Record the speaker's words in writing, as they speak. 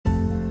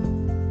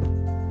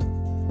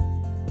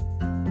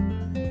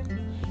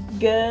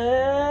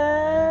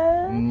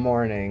Good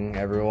morning,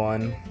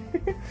 everyone.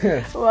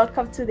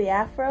 Welcome to the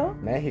Afro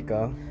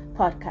Mexico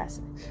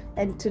podcast.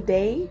 And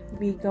today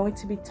we're going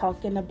to be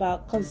talking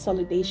about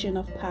consolidation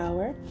of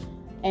power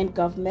and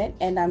government.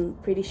 And I'm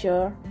pretty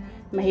sure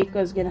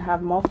Mexico is going to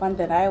have more fun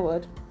than I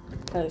would,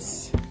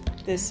 because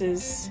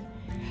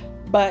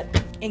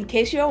but in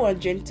case you're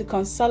wondering, to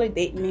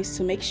consolidate means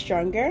to make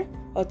stronger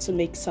or to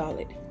make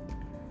solid.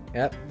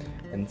 Yep.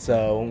 And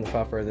so,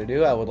 without further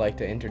ado, I would like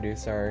to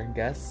introduce our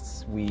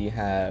guests. We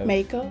have...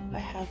 Mexico, I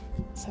have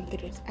something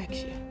to ask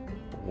you.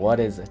 What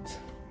is it?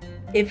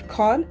 If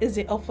con is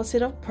the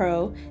opposite of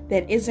pro,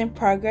 then isn't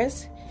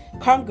Congress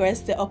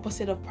the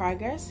opposite of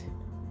progress?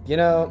 You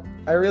know,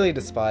 I really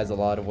despise a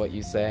lot of what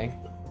you say,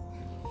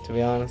 to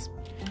be honest.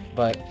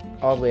 But,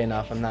 oddly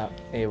enough, I'm not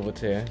able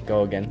to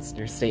go against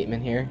your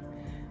statement here.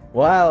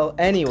 Well,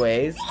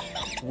 anyways,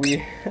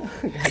 we...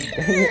 God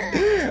dang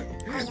it.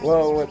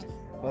 Well,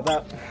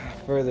 without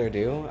further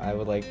ado, I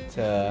would like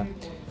to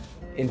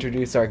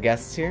introduce our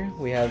guests here.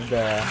 We have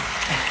the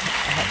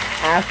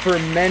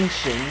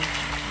aforementioned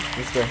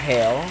Mr.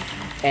 Hale,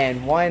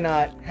 and why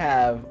not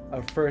have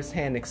a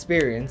first-hand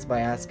experience by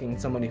asking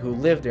somebody who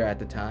lived there at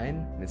the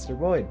time, Mr.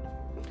 Boyd.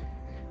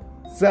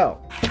 So,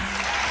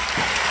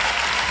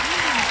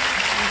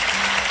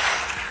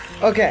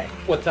 okay.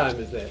 What time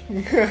is it?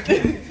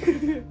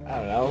 I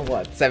don't know,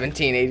 what,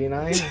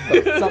 1789?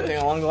 Something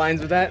along the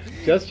lines of that?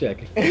 Just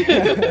checking.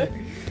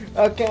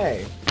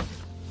 Okay.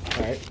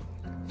 Alright.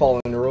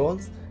 Following the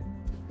rules.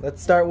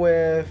 Let's start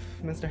with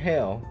Mr.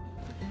 Hale.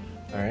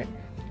 Alright.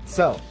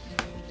 So,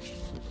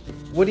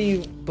 what do you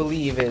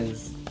believe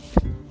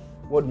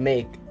would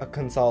make a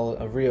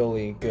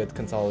really good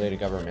consolidated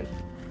government?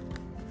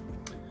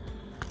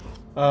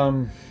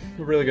 A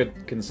really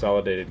good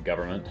consolidated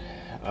government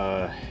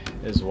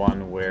is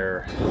one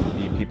where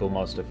the people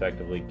most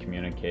effectively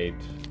communicate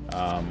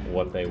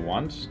what they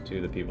want to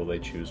the people they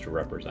choose to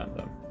represent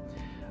them.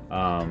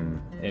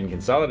 In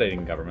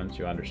consolidating governments,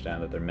 you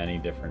understand that there are many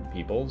different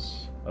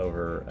peoples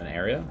over an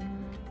area,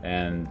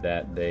 and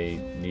that they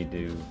need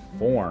to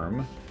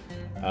form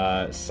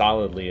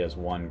solidly as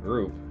one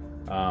group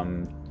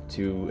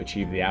to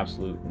achieve the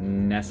absolute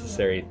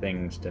necessary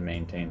things to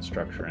maintain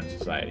structure in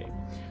society.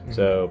 Mm-hmm.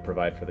 So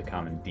provide for the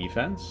common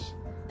defense,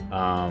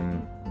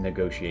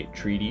 negotiate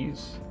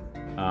treaties,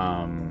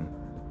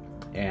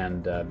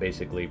 and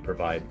basically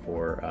provide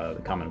for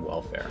the common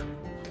welfare.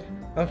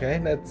 Okay,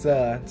 that's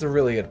a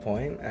really good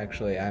point.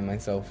 Actually, I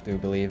myself do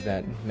believe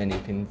that many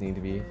things need to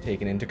be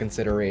taken into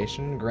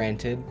consideration.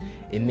 Granted,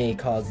 it may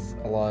cause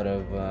a lot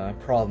of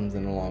problems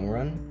in the long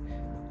run,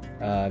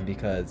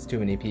 because too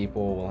many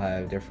people will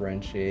have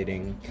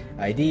differentiating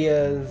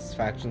ideas,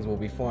 factions will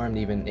be formed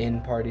even in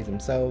parties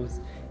themselves,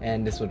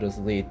 and this will just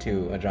lead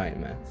to a giant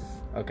mess.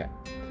 Okay,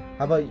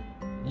 how about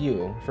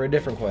you, for a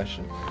different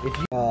question? If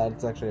you,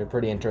 it's actually a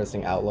pretty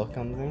interesting outlook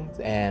on things,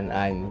 and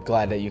I'm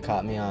glad that you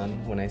caught me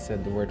on when I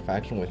said the word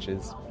faction, which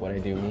is what I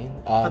do mean.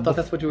 I thought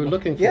that's what you were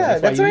looking for. Yeah,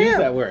 that's why you used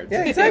that word.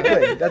 Yeah,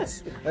 exactly.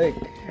 That's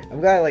I'm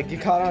glad you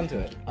caught on to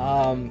it.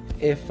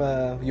 If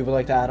you would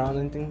like to add on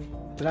anything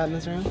to that,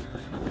 Mr. Hill?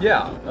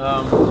 Yeah,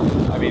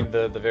 I mean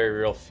the very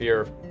real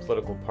fear of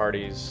political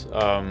parties.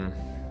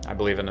 I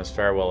believe in his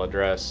farewell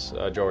address,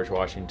 George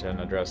Washington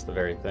addressed the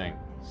very thing,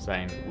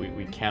 saying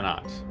we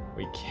cannot.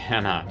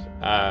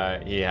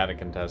 He had a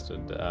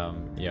contested,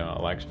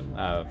 election.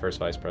 First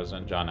Vice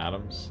President John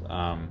Adams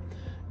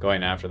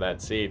going after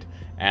that seat,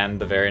 and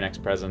the very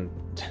next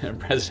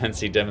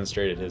presidency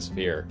demonstrated his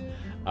fear.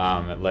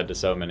 It led to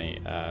so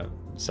many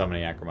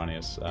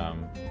acrimonious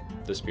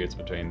disputes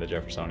between the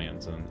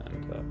Jeffersonians and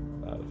the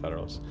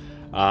Federalists.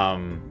 I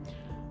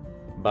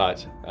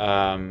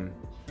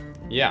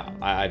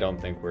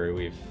don't think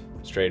we've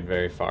strayed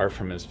very far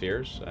from his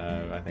fears.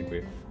 I think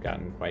we've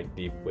gotten quite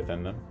deep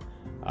within them.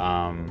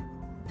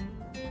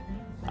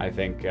 I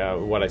think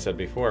what I said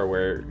before,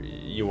 where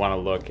you want to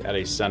look at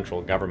a central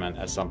government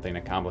as something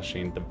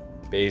accomplishing the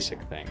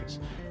basic things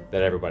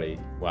that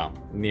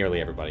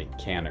nearly everybody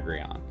can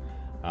agree on.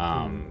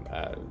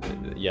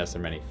 Yes,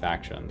 there are many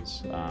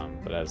factions,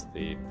 but as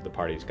the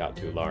parties got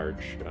too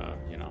large,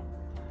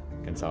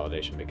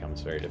 consolidation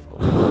becomes very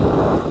difficult.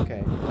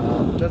 Okay,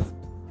 just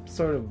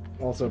sort of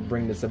also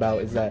bring this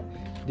about is that,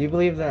 do you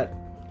believe that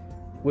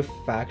with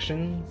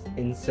factions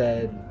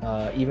instead,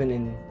 even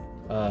in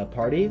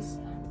parties,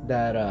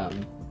 that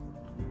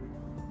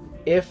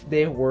if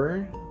they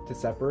were to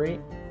separate,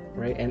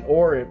 right,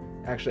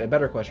 actually a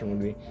better question would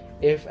be,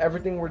 if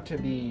everything were to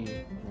be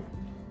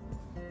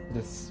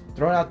just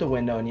thrown out the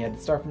window and you had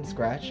to start from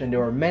scratch, and there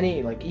were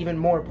many, even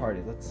more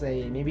parties, let's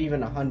say maybe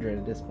even 100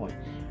 at this point,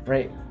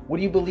 right, would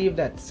you believe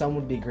that some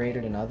would be greater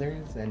than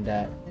others, and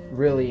that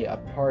really a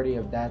party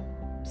of that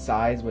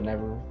size would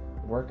never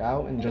work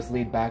out and just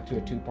lead back to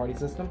a two-party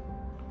system?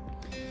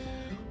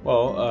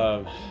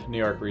 Well, New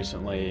York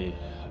recently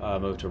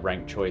moved to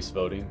ranked choice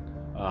voting,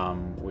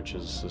 which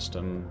is a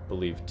system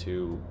believed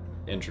to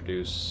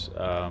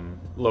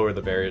lower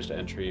the barriers to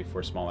entry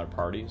for smaller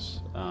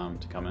parties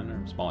to come in,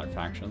 or smaller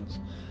factions.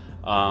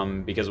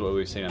 Because what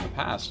we've seen in the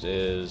past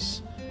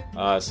is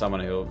someone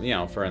who,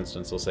 for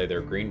instance, will say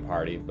they're Green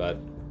Party, but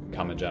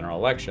come a general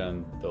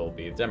election, they'll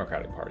be a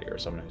Democratic Party, or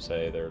someone who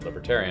say they're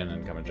Libertarian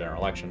and come a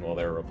general election, well,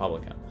 they're a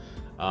Republican.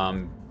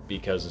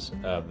 Because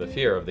of the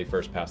fear of the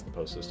first past the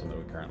post system that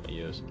we currently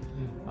use.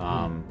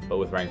 But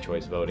with ranked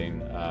choice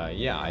voting,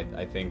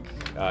 I think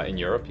in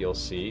Europe you'll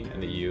see,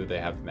 in the EU, they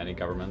have many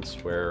governments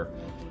where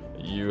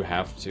you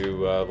have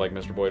to, like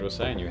Mr. Boyd was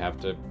saying, you have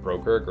to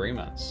broker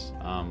agreements.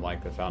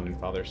 Like the Founding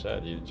Fathers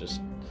said, you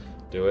just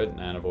do it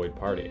and avoid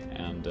party.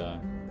 And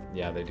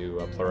they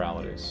do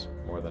pluralities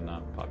more than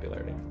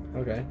popularity.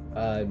 Okay.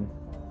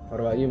 What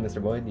about you,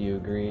 Mr. Boyd? Do you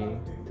agree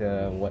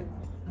to what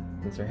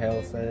Mr.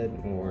 Hale said,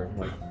 or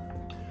what?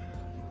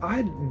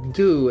 I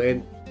do,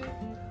 and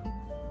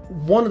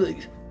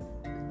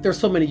there's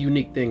so many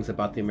unique things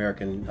about the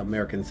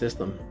American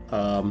system.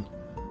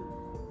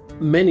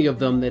 Many of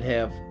them that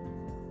have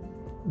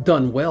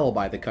done well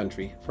by the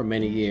country for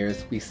many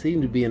years. We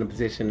seem to be in a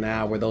position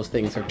now where those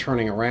things are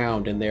turning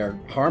around and they're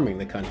harming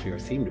the country, or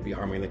seem to be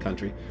harming the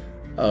country.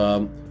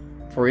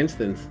 For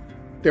instance,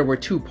 there were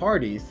two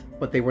parties,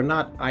 but they were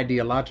not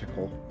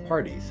ideological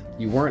parties.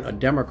 You weren't a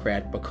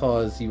Democrat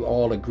because you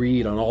all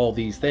agreed on all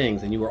these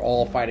things and you were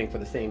all fighting for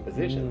the same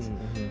positions.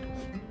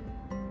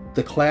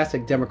 The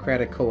classic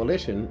Democratic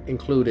coalition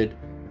included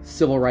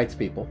civil rights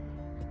people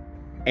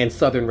and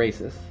Southern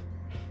racists,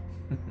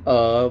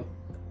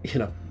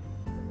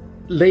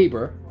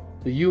 labor,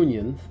 the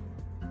unions,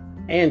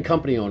 and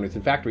company owners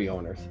and factory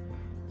owners.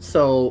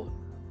 So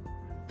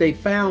they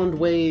found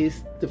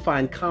ways to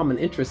find common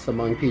interests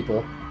among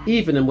people,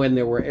 even when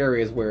there were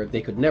areas where they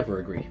could never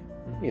agree.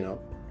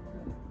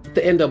 The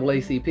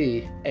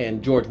NAACP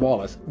and George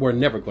Wallace were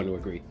never going to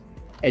agree,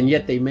 and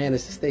yet they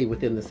managed to stay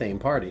within the same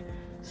party.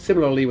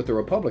 Similarly with the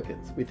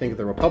Republicans, we think of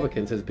the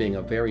Republicans as being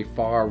a very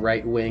far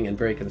right-wing and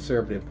very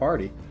conservative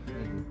party.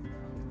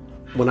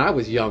 When I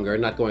was younger,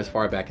 not going as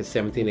far back as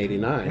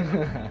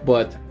 1789,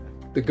 but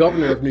the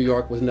governor of New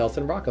York was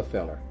Nelson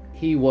Rockefeller.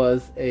 He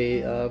was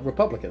a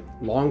Republican,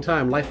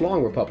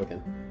 lifelong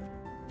Republican,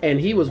 and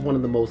he was one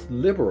of the most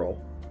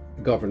liberal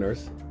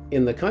governors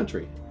in the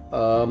country.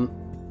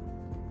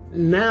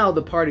 Now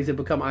the parties have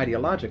become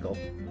ideological,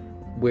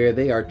 where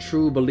they are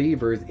true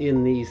believers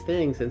in these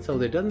things, and so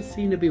there doesn't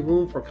seem to be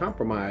room for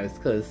compromise,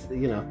 because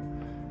you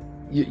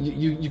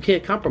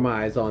can't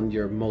compromise on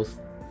your most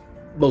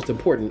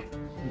important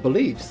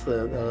beliefs,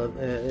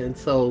 and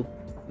so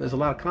there's a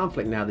lot of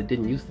conflict now that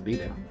didn't used to be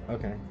there.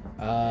 Okay.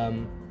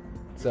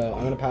 So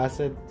I'm gonna pass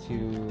it to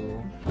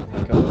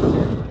my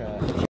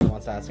co-host if he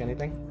wants to ask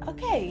anything.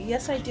 Okay,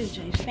 yes I do,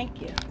 James. Thank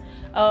you.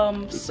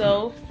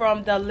 So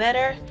from the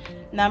letter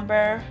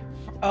number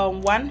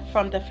 1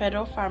 from the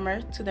federal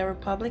farmer to the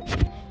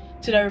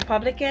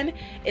Republican,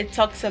 it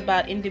talks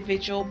about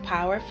individual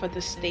power for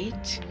the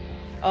state.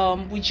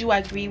 Would you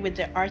agree with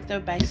the author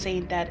by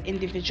saying that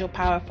individual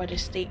power for the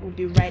state would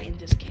be right in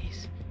this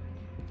case?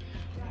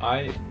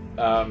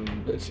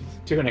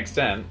 To an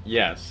extent,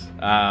 yes.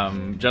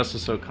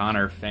 Justice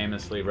O'Connor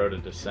famously wrote a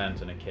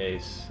dissent in a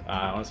case,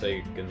 I want to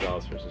say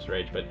Gonzalez versus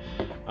Rage, but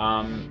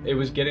it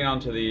was getting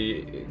onto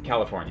the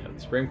California.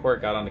 The Supreme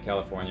Court got onto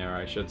California, or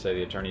I should say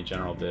the Attorney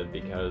General did,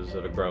 because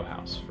of a grow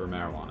house for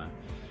marijuana.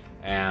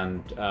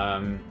 And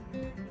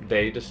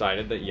they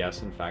decided that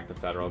yes, in fact, the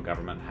federal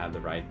government had the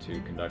right to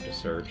conduct a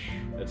search,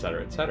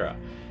 etc., etc.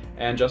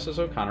 And Justice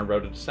O'Connor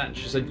wrote a dissent.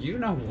 She said, you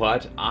know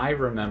what I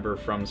remember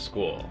from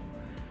school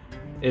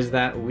is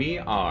that we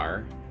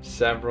are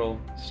several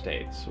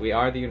states. We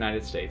are the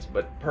United States,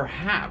 but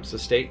perhaps a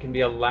state can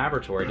be a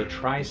laboratory to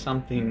try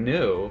something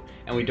new,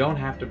 and we don't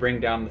have to bring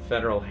down the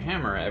federal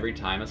hammer every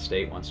time a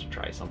state wants to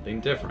try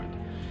something different.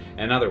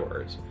 In other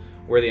words,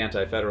 we're the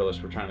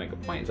anti-federalists, we're trying to make a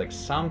point. It's like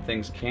some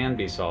things can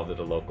be solved at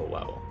a local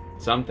level.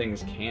 Some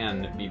things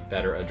can be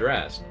better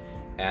addressed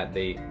at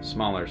the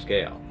smaller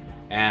scale.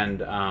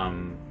 And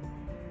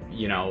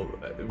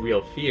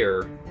real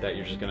fear that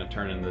you're just going to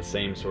turn into the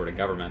same sort of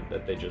government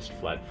that they just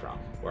fled from,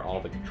 where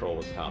all the control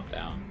was top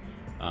down.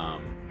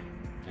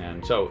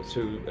 And so,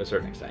 to a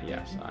certain extent,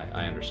 yes,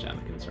 I understand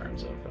the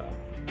concerns of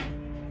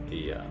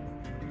the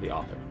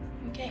author.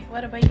 Okay,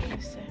 what about you,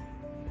 Mr.?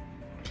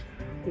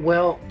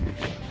 Well,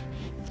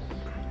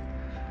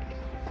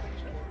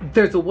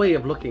 there's a way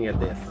of looking at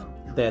this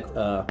that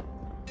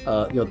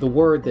the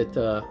word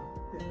that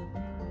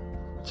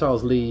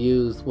Charles Lee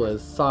used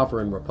was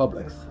sovereign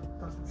republics.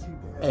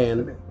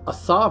 And a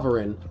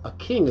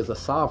king is a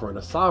sovereign.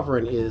 A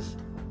sovereign is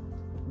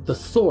the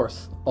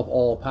source of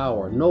all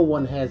power. No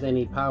one has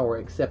any power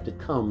except it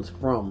comes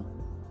from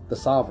the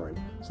sovereign.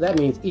 So that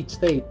means each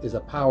state is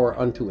a power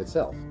unto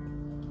itself,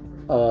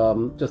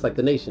 just like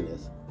the nation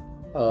is.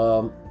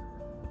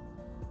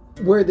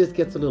 Where this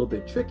gets a little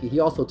bit tricky, he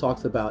also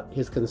talks about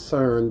his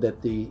concern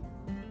that the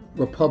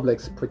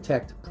republics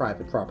protect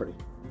private property.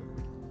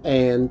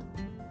 And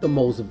the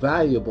most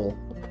valuable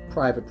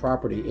private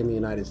property in the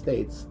United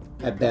States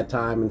at that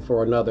time and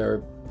for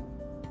another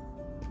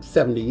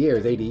 70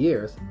 years, 80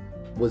 years,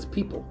 was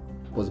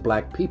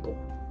black people.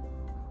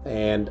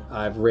 And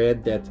I've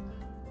read that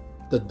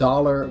the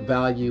dollar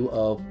value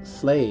of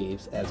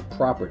slaves as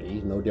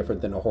property, no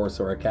different than a horse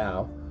or a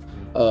cow,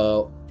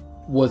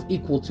 was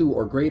equal to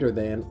or greater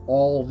than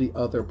all the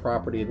other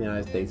property in the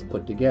United States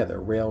put together.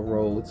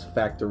 Railroads,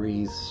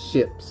 factories,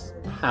 ships,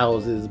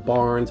 houses,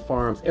 barns,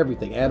 farms,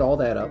 everything. Add all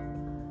that up,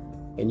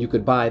 and you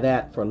could buy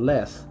that for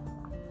less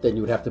than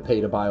you would have to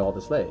pay to buy all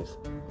the slaves.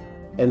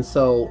 And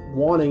so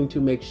wanting to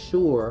make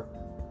sure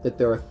that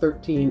there are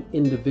 13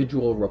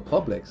 individual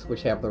republics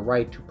which have the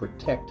right to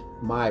protect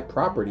my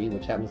property,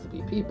 which happens to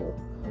be people,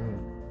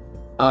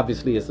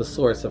 obviously is the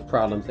source of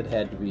problems that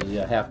had to be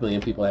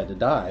 500,000 people had to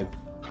die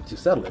to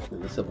settle it in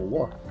the Civil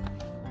War.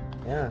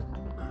 Yeah.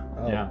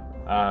 Oh.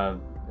 Yeah.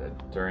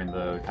 During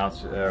the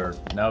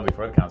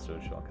before the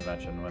Constitutional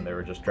Convention, when they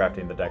were just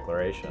drafting the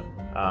Declaration,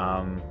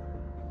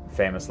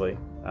 famously,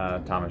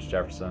 Thomas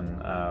Jefferson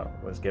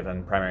was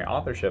given primary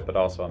authorship, but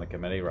also on the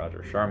committee,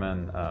 Roger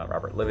Sherman,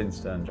 Robert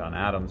Livingston, John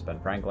Adams, Ben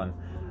Franklin.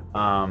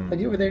 And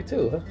you were there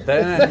too, huh?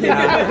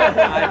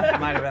 I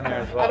might have been there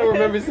as well. I don't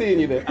remember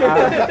seeing you there.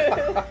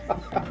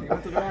 You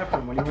went to the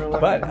bathroom when you were 11.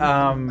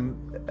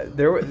 But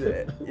there was,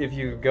 if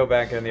you go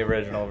back in the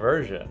original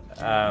version,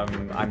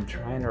 I'm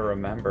trying to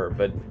remember,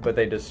 but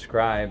they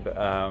describe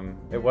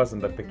it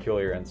wasn't the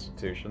peculiar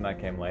institution that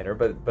came later,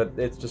 but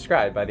it's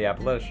described by the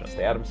abolitionists,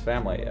 the Adams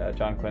family,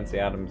 John Quincy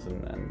Adams,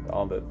 and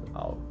all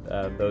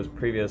those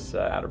previous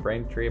out of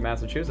Braintree,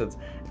 Massachusetts,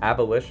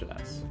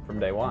 abolitionists from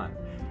day one,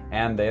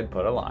 and they had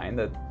put a line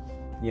that,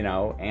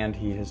 and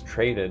he has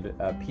traded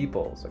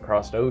peoples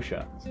across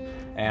oceans,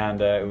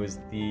 and it was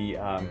the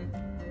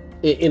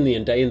in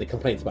the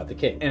complaints about the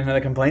king. And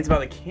the complaints about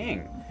the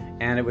king,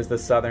 and it was the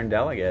Southern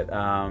delegate.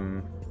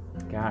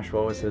 Gosh,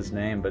 what was his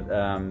name? But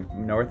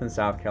North and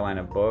South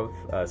Carolina both.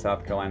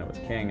 South Carolina was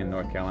king, and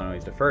North Carolina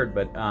was deferred.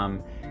 But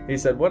he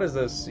said, "What is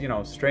this,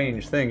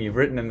 strange thing you've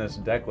written in this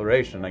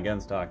declaration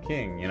against our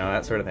king?"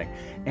 That sort of thing.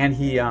 And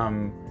he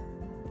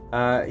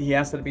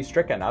asked that it be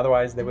stricken,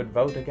 otherwise they would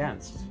vote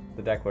against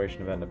the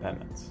Declaration of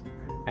Independence,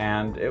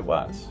 and it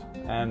was.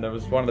 And it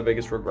was one of the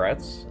biggest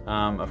regrets.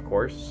 Of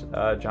course,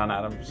 John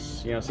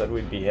Adams, said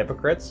we'd be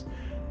hypocrites,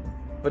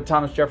 but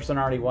Thomas Jefferson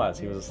already was.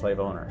 He was a slave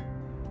owner,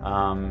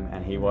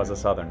 and he was a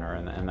Southerner,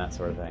 and that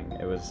sort of thing.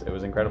 It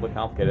was incredibly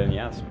complicated, and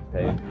yes,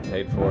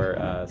 paid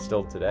for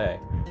still today.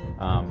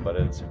 But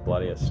it's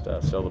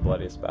still the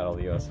bloodiest battle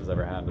the U.S. has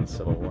ever had in the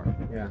Civil War.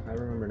 Yeah, I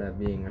remember that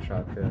being a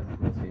shock to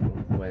most people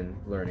when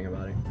learning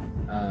about it.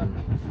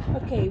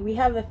 Okay, we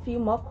have a few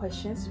more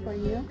questions for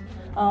you.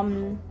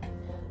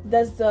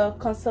 Does the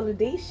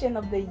consolidation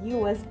of the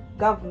U.S.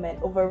 government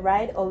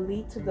override or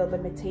lead to the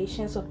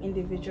limitations of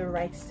individual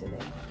rights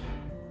today?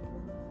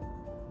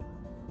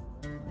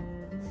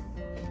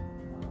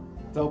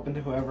 It's open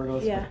to whoever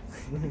goes Yeah.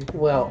 first.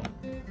 Well,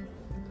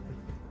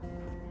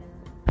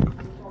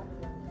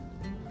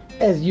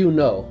 as you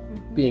know,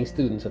 being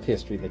students of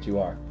history that you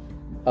are,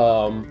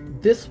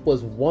 this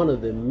was one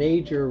of the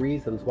major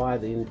reasons why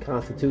the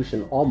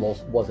Constitution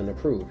almost wasn't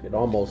approved. It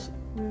almost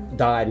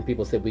died, and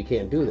people said we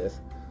can't do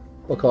this,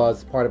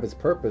 because part of its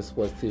purpose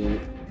was to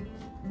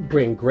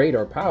bring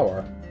greater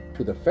power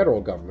to the federal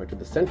government, to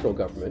the central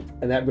government,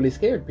 and that really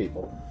scared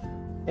people.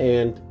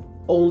 And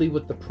only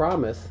with the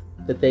promise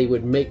that they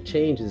would make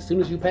changes. As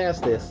soon as you pass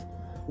this,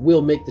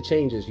 we'll make the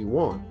changes you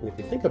want. And if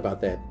you think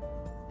about that,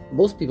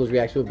 most people's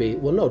reaction would be,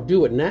 well, no,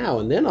 do it now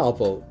and then I'll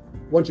vote.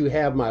 Once you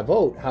have my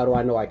vote, how do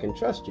I know I can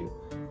trust you?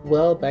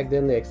 Well, back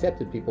then they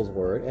accepted people's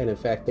word, and in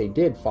fact they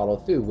did follow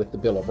through with the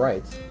Bill of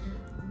Rights,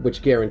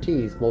 which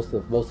guarantees most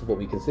of what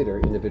we consider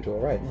individual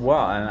rights.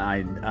 Well,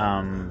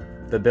 and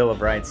the Bill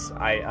of Rights,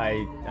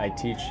 I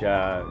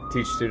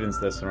teach students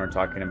this when we're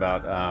talking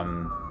about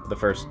the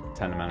first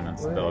 10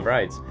 amendments of the Bill of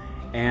Rights.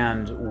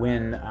 And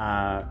when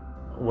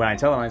I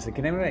tell them, I say,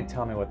 can anybody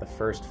tell me what the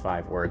first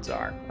 5 words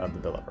are of the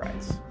Bill of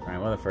Rights? Right?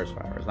 What are the first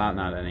 5 words?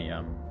 Not any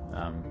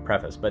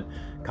preface, but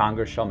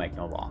Congress shall make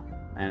no law.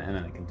 And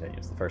then it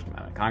continues, the First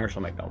Amendment. Congress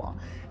shall make no law.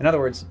 In other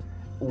words,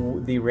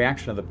 the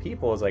reaction of the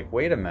people is like,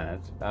 wait a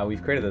minute,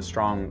 we've created a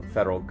strong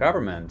federal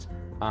government.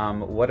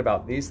 What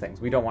about these things?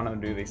 We don't want them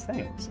to do these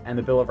things. And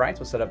the Bill of Rights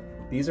was set up,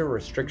 these are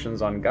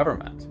restrictions on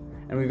government.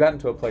 And we've gotten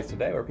to a place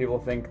today where people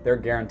think they're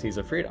guarantees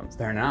of freedoms.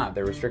 They're not.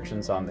 They're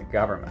restrictions on the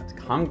government.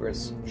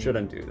 Congress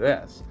shouldn't do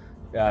this.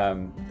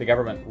 The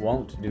government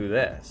won't do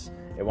this.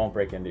 It won't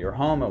break into your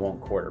home. It won't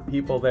quarter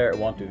people there. It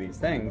won't do these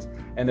things.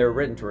 And they're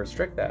written to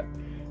restrict that.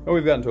 But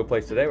we've gotten to a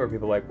place today where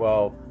people are like,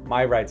 well,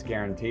 my right's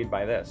guaranteed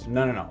by this.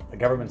 No. The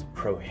government's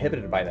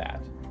prohibited by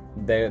that.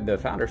 The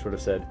founders would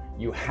have said,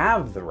 you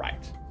have the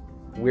right.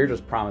 We're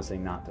just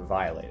promising not to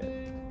violate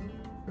it.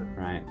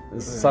 Right?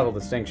 This is a subtle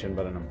distinction,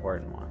 but an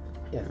important one.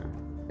 Yeah.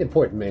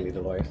 Important mainly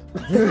to lawyers.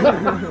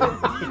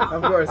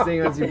 Of course,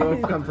 seeing as you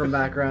both come from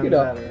backgrounds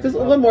that are... Just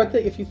one more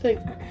thing. If you think,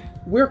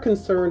 we're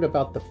concerned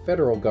about the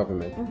federal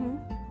government,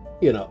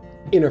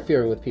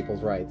 interfering with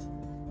people's rights.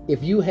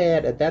 If you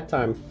had, at that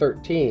time,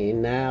 13,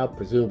 now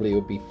presumably it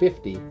would be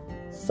 50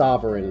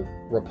 sovereign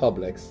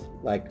republics,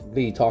 like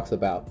Lee talks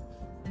about,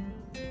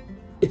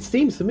 it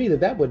seems to me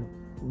that would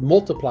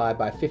multiply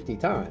by 50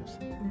 times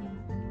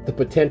the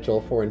potential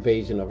for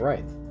invasion of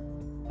rights.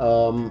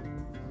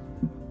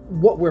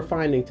 What we're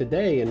finding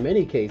today in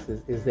many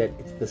cases is that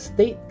it's the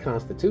state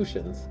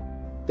constitutions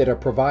that are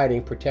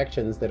providing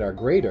protections that are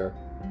greater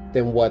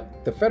than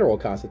what the federal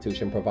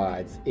constitution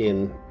provides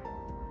in,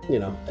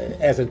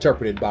 as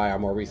interpreted by our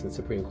more recent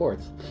Supreme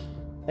Courts.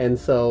 And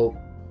so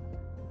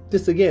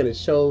this again, it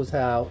shows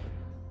how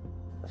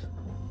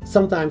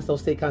sometimes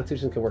those state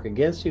constitutions can work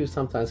against you,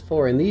 sometimes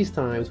for. In these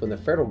times when the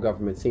federal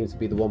government seems to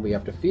be the one we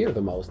have to fear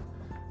the most,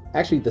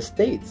 actually the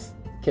states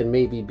can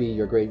maybe be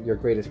your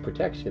greatest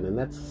protection, and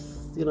that's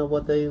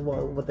what they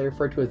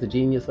refer to as the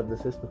genius of the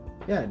system.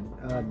 Yeah,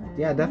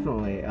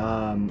 definitely.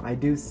 I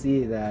do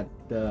see that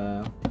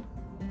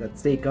that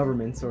state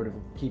governments sort of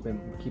keep a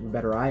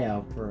better eye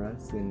out for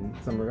us in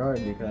some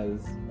regard,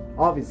 because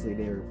obviously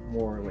they're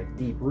more like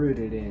deep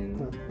rooted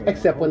in.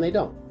 Except when they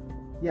don't.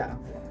 Yeah.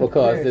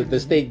 Because the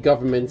state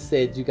government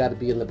said you got to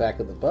be in the back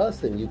of the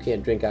bus and you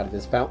can't drink out of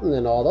this fountain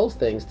and all those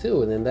things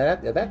too. And then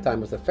at that time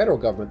it was the federal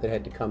government that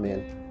had to come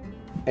in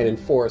and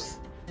enforce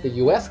the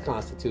U.S.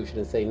 Constitution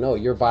and say, no,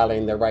 you're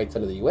violating their rights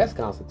under the U.S.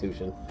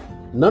 Constitution.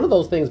 None of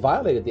those things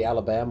violated the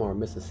Alabama or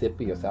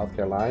Mississippi or South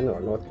Carolina or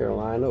North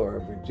Carolina or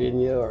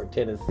Virginia or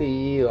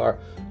Tennessee or,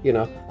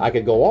 I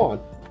could go on.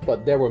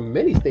 But there were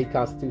many state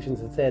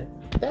constitutions that said,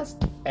 that's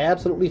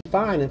absolutely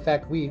fine. In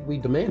fact, we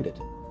demand it.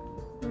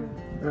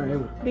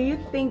 Do you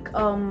think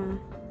the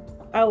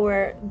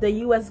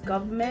U.S.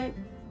 government,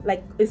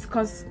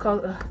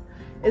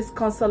 is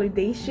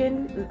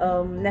consolidation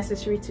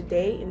necessary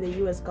today in the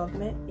U.S.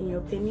 government, in your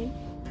opinion?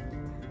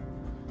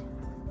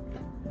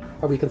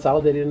 Are we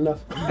consolidated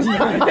enough?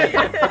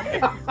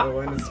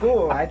 So in the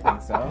school, I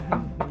think so.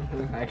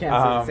 I can't say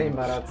the same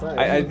about outside.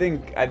 I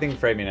think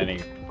framing any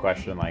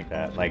question like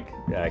that,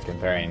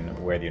 comparing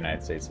where the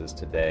United States is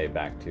today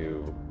back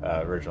to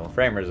original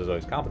framers, is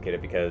always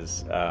complicated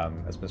because,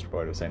 as Mr.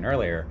 Boyd was saying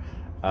earlier,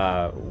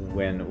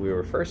 when we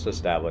were first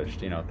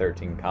established,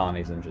 13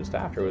 colonies and just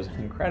after, it was an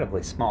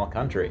incredibly small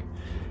country,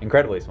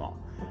 incredibly small.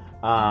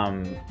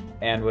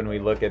 And when we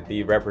look at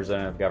the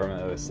representative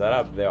government that was set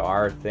up, there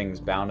are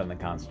things bound in the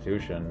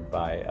Constitution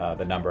by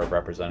the number of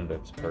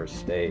representatives per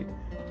state.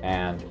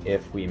 And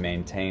if we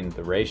maintained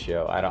the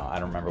ratio, I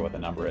don't remember what the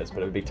number is,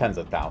 but it would be tens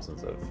of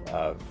thousands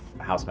of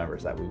House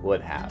members that we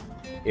would have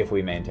if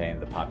we maintained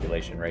the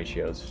population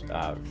ratios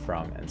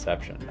from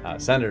inception.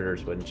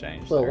 Senators wouldn't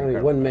change. Well,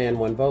 one man,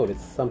 one vote.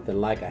 It's something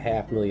like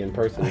 500,000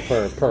 persons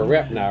per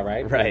rep now,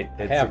 right? Right.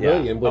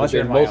 500,000 would have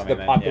been most of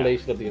the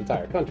population of the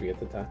entire country at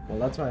the time. Well,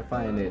 that's why I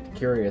find it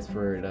curious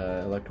for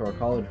the Electoral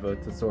College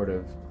vote to sort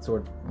of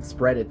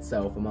spread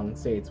itself among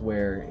states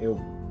where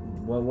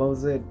what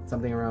was it?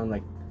 Something around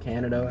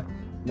Canada?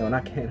 No,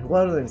 not Canada.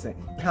 What was I saying?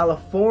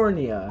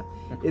 California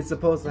is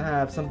supposed to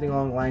have something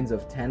along the lines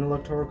of 10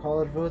 Electoral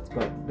College votes,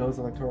 but those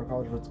Electoral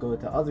College votes go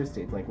to other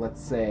states,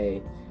 let's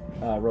say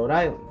Rhode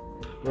Island.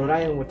 Rhode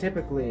Island would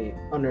typically,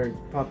 under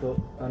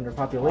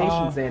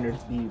population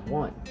standards, be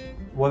 1.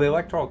 Well, the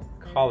Electoral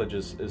College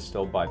is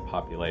still by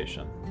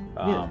population.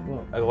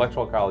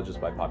 Electoral College is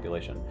by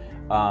population.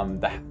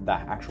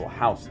 The actual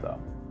House, though,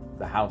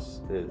 the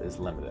House is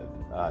limited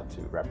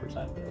to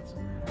representatives.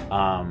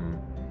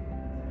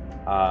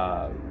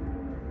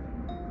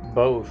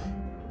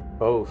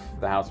 Both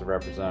the House of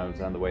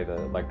Representatives and the way the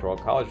Electoral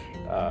College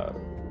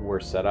were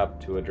set up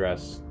to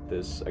address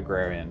this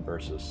agrarian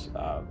versus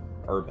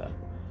urban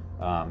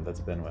that's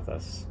been with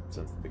us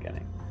since the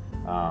beginning.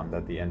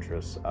 That the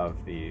interests of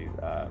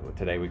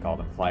today we call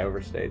them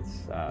flyover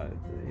states, that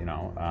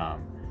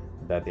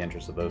the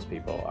interests of those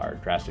people are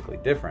drastically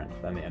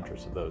different than the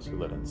interests of those who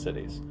live in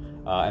cities,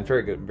 and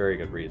very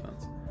good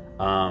reasons.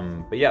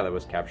 But yeah, that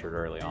was captured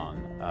early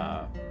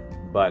on.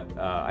 But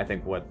I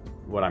think what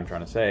I'm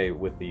trying to say,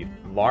 with the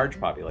large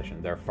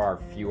population, there are far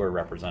fewer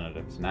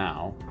representatives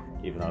now,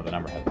 even though the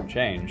number hasn't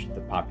changed.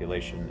 The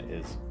population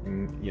is,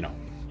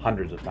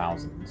 hundreds of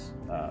thousands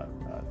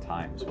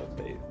times what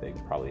they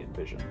probably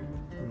envisioned.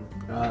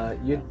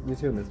 You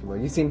too, Mr.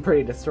 Boyd. You seem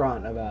pretty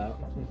distraught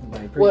about my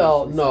previous.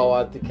 Well,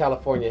 no,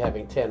 California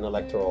having 10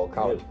 Electoral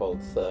College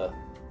votes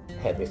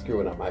had me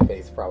screwing up my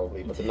face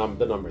probably, but the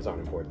numbers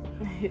aren't important.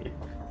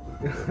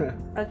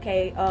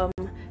 Okay,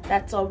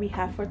 that's all we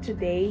have for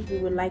today. We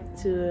would like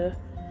to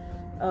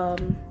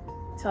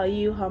tell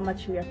you how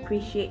much we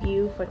appreciate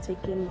you for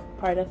taking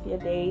part of your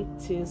day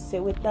to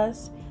sit with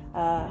us.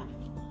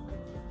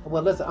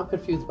 Well, listen, I'm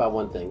confused about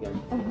one thing.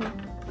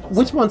 Mm-hmm.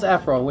 Which one's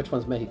Afro and which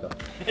one's Mexico?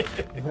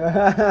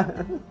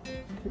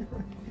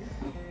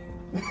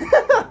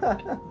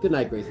 Good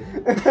night, Gracie.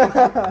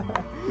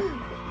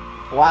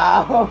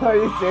 Wow, are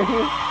you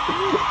serious?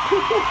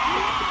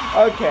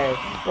 Okay,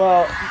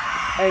 well,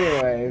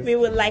 anyways. We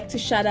would like to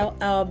shout out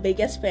our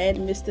biggest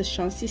fan, Mr.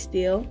 Chauncey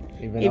Steele.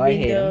 Even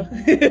though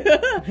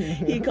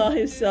he called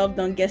himself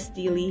Don't Get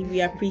Steely.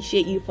 We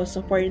appreciate you for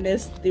supporting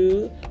us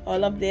through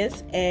all of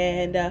this,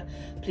 and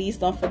please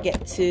don't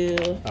forget to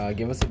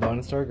give us a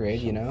bonus to our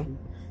grade,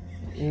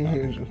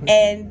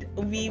 and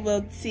we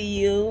will see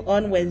you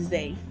on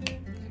Wednesday.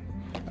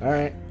 All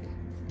right.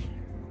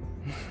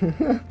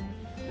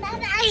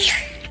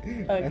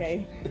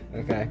 Okay.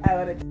 Okay. I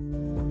want to.